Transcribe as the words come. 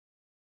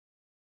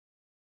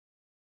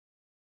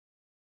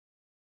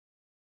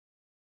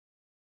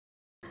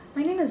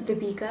My name is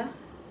Deepika,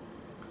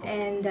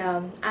 and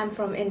I'm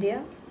from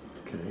India,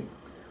 Okay.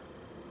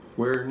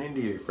 Where in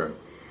India are you from?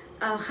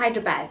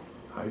 Hyderabad.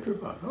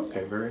 Hyderabad.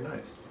 Okay, very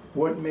nice.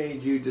 What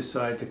made you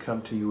decide to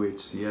come to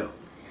UHCL?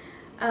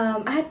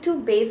 I had two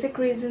basic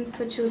reasons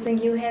for choosing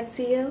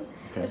UHCL.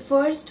 Okay. The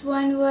first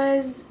one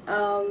was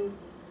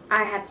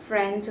I had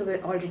friends who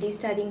were already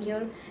studying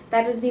here.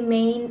 That was the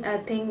main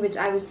thing which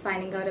I was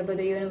finding out about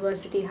the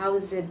university, how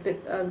is it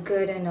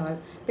good and all.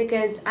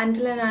 Because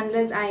until and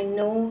unless I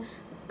know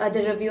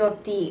the review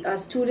of the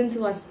students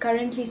who are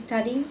currently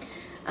studying,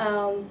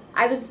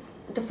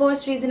 the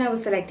first reason I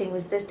was selecting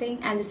was this thing,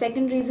 and the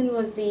second reason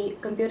was the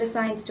computer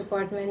science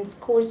department's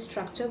course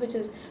structure, which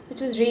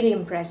was really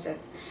impressive.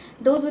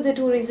 Those were the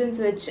two reasons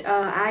which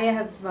I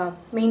have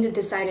mainly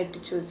decided to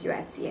choose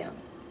UHCL.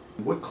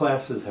 What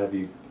classes have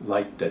you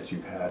liked that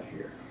you've had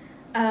here?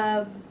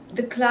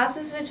 The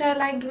classes which I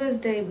liked was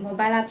the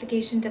mobile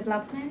application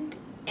development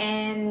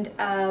and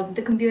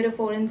the computer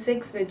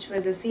forensics, which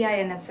was a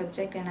CINF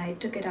subject, and I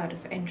took it out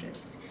of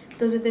interest.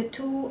 Those are the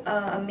two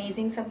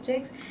amazing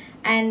subjects,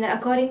 and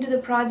according to the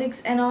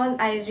projects and all,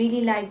 I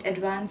really liked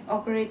advanced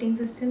operating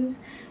systems,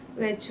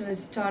 which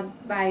was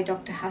taught by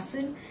Dr.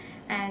 Hassan.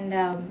 And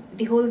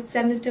the whole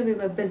semester we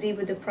were busy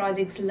with the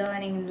projects,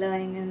 learning.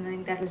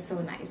 That was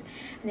so nice.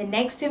 And the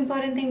next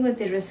important thing was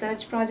the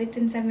research project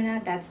and seminar.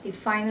 That's the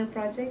final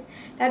project.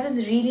 That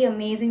was really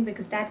amazing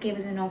because that gave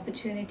us an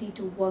opportunity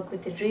to work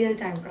with the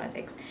real-time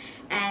projects.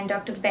 And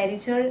Dr.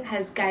 Bericher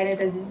has guided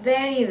us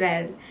very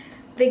well,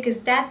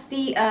 because that's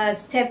the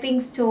stepping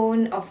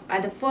stone of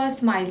the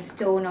first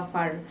milestone of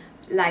our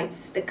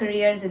lives, the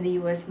careers in the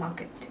US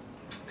market.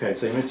 Okay,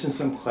 so you mentioned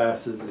some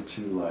classes that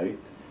you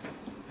liked.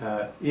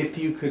 If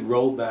you could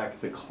roll back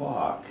the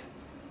clock,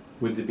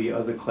 would there be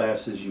other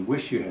classes you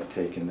wish you had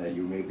taken that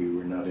you maybe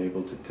were not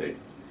able to take?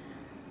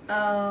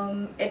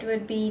 It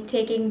would be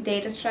taking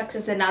data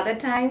structures another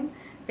time,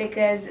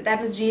 because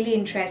that was really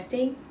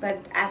interesting, but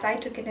as I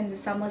took it in the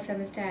summer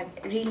semester, I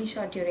had really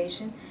short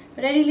duration.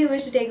 But I really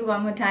wish to take it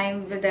one more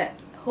time with the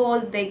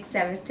whole big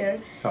semester.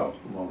 Oh,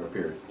 longer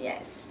period.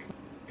 Yes.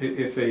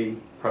 If a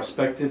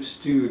prospective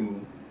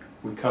student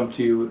would come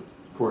to you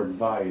for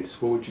advice,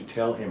 what would you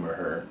tell him or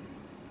her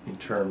in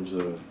terms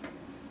of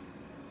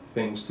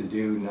things to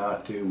do,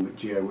 not do,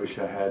 gee, I wish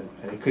I had,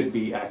 and it could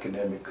be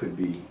academic, could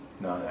be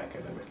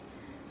non-academic?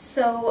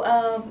 So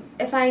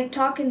if I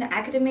talk in the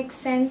academic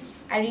sense,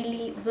 I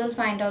really will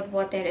find out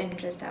what their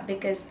interests are,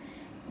 because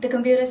the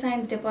computer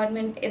science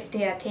department, if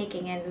they are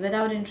taking, and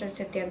without interest,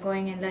 if they are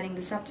going and learning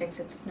the subjects,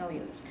 it's of no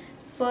use.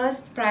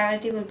 First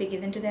priority will be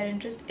given to their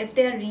interest. If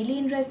they are really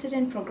interested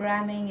in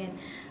programming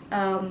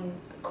and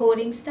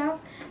coding stuff,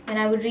 then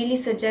I would really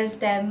suggest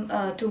them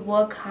to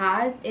work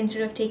hard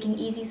instead of taking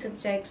easy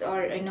subjects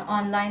or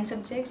online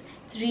subjects.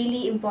 It's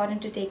really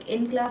important to take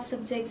in-class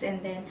subjects,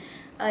 and then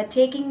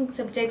taking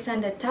subjects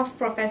under tough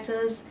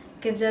professors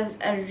gives us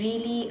a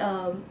really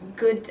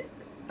good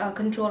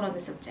control on the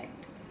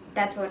subject.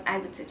 That's what I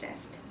would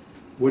suggest.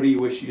 What do you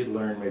wish you'd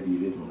learned maybe you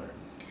didn't learn?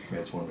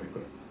 That's one way to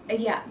put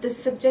it. Yeah, the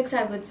subjects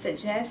I would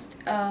suggest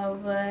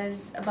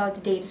was about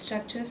the data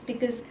structures,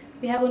 because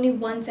we have only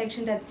one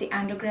section, that's the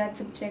undergrad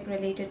subject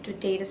related to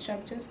data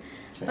structures.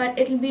 Okay. But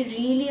it will be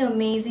really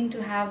amazing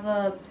to have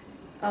a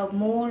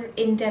more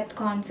in-depth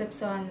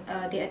concepts on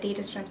the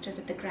data structures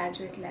at the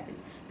graduate level,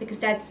 because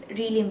that's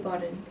really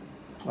important.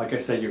 Like I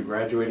said, you're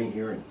graduating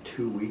here in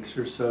 2 weeks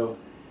or so.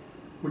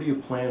 What are your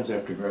plans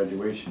after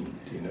graduation?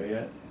 Do you know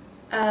yet?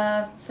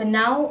 For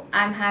now,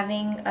 I'm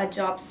having a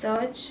job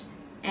search,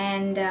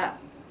 and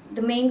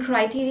the main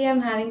criteria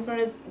I'm having for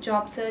a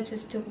job search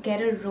is to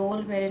get a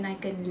role wherein I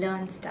can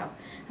learn stuff.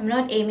 I'm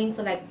not aiming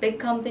for like big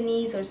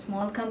companies or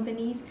small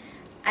companies.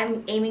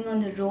 I'm aiming on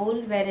the role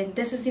wherein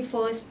this is the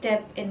first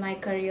step in my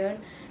career.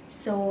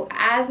 So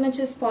as much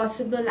as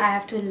possible, I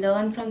have to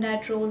learn from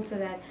that role so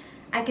that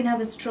I can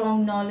have a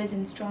strong knowledge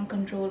and strong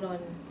control on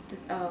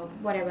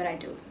whatever I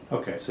do.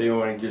 Okay, so you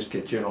want to just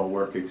get general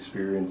work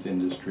experience,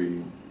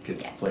 industry, get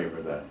the flavor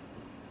of that.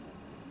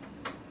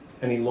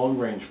 Any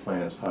long-range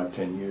plans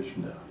 5-10 years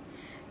from now?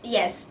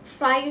 Yes,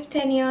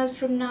 5-10 years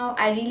from now,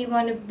 I really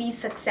want to be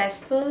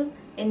successful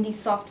in the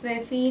software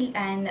field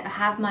and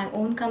have my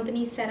own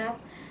company set up,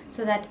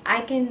 so that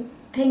I can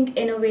think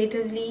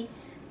innovatively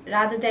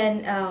rather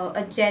than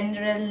a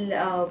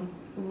general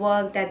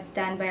work that's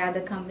done by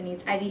other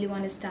companies. I really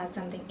want to start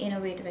something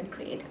innovative and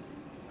creative.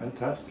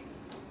 Fantastic.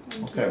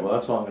 Thank Okay, you. well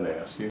that's all I'm going to ask you.